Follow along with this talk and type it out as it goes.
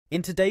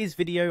In today's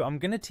video, I'm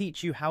going to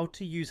teach you how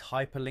to use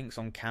hyperlinks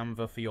on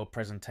Canva for your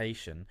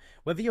presentation.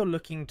 Whether you're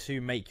looking to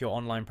make your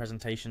online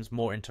presentations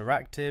more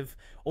interactive,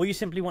 or you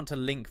simply want to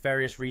link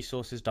various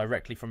resources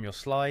directly from your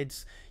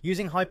slides,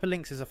 using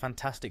hyperlinks is a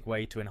fantastic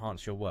way to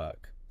enhance your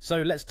work.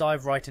 So let's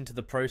dive right into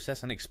the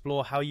process and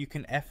explore how you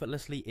can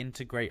effortlessly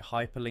integrate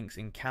hyperlinks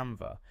in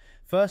Canva.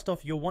 First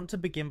off, you'll want to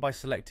begin by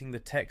selecting the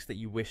text that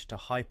you wish to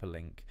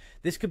hyperlink.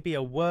 This could be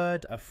a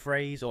word, a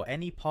phrase, or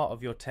any part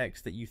of your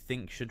text that you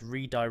think should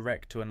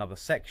redirect to another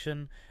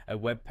section, a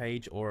web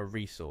page, or a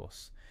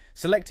resource.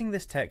 Selecting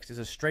this text is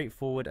as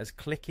straightforward as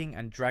clicking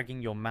and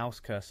dragging your mouse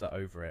cursor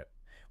over it.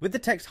 With the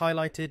text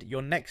highlighted,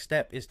 your next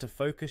step is to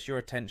focus your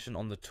attention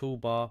on the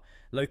toolbar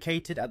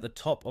located at the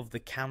top of the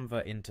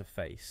Canva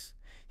interface.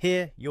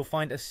 Here, you'll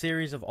find a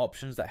series of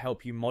options that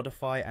help you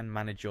modify and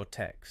manage your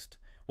text.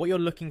 What you're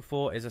looking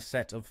for is a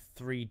set of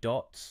 3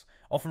 dots,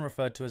 often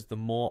referred to as the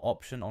More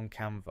option on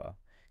Canva.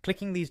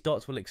 Clicking these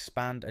dots will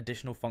expand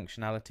additional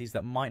functionalities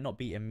that might not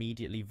be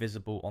immediately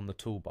visible on the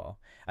toolbar.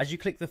 As you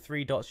click the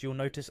 3 dots, you'll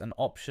notice an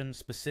option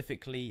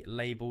specifically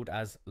labeled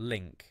as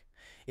Link.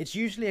 It's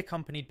usually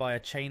accompanied by a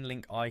chain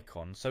link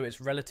icon, so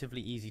it's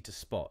relatively easy to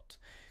spot.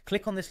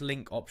 Click on this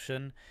link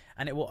option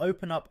and it will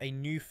open up a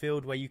new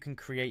field where you can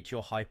create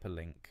your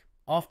hyperlink.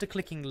 After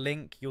clicking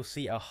link, you'll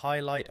see a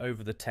highlight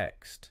over the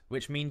text,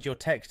 which means your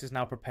text is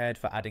now prepared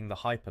for adding the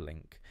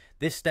hyperlink.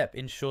 This step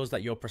ensures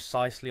that you're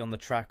precisely on the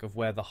track of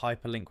where the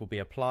hyperlink will be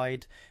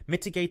applied,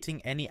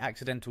 mitigating any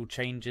accidental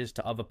changes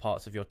to other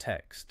parts of your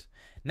text.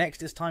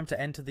 Next, it's time to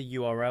enter the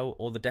URL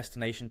or the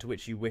destination to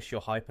which you wish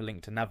your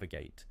hyperlink to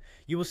navigate.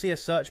 You will see a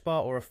search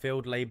bar or a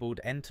field labeled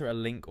Enter a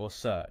Link or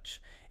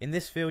Search. In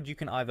this field, you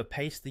can either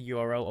paste the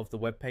URL of the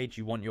web page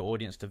you want your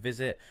audience to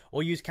visit,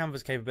 or use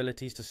Canva's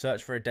capabilities to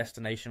search for a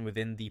destination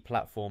within the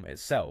platform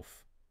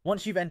itself.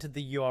 Once you've entered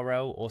the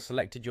URL or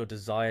selected your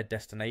desired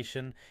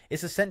destination,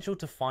 it's essential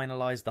to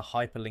finalize the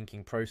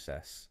hyperlinking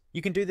process.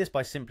 You can do this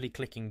by simply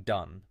clicking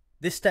Done.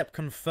 This step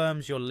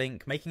confirms your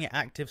link, making it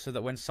active so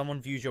that when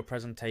someone views your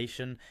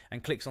presentation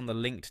and clicks on the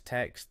linked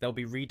text, they'll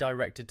be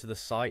redirected to the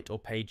site or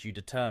page you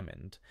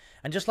determined.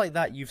 And just like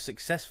that, you've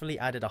successfully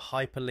added a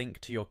hyperlink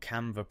to your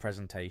Canva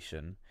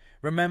presentation.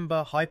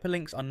 Remember,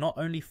 hyperlinks are not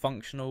only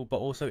functional but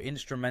also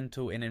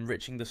instrumental in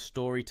enriching the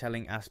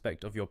storytelling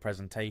aspect of your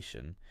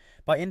presentation.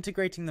 By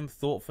integrating them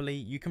thoughtfully,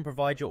 you can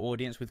provide your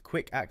audience with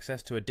quick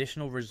access to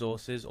additional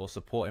resources or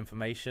support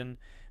information,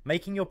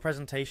 making your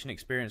presentation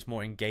experience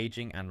more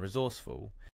engaging and resourceful.